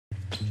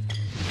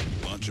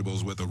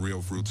Lunchables with a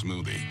real fruit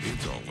smoothie.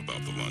 It's all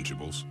about the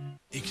Lunchables.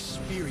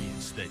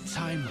 Experience the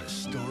timeless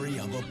story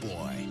of a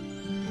boy,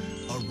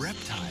 a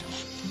reptile,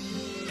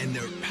 and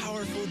their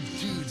powerful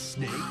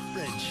dude-snake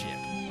friendship.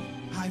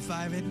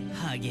 High-five it.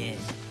 Hug it.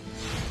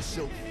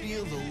 So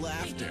feel the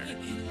laughter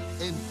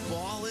and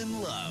fall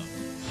in love.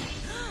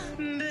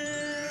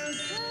 Bell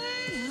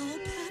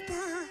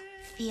pepper.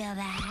 Feel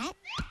that?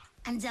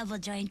 I'm double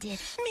jointed.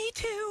 Me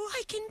too.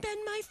 I can bend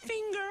my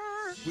finger.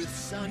 With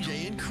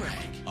Sanjay and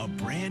Craig. A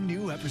brand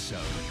new episode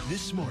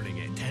this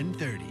morning at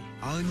 10:30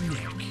 on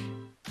Nick.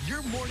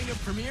 Your morning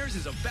of premieres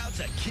is about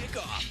to kick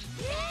off.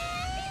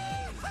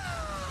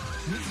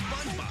 With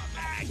SpongeBob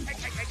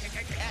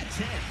at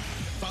 10,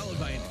 followed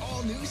by an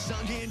all-new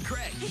Sanjay and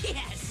Craig.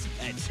 Yes.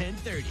 At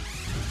 10:30.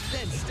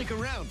 Then stick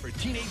around for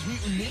Teenage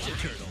Mutant Ninja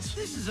Turtles.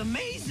 This is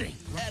amazing.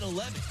 At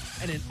 11,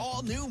 and an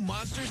all-new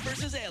Monsters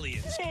vs.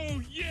 Aliens.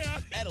 Oh, yeah.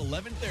 At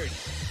 11:30.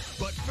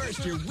 But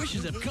first, your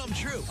wishes have come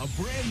true. A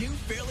brand new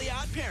Fairly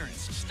Odd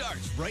Parents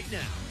starts right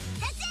now.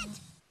 That's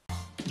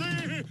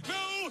it!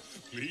 No!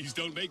 Please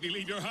don't make me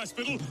leave your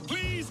hospital.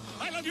 Please!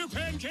 I love your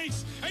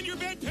pancakes and your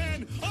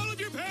bedpan. All of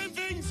your pan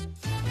things.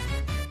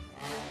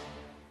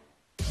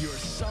 Your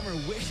summer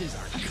wishes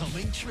are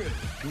coming true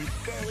with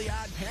Fairly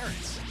Odd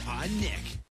Parents on Nick.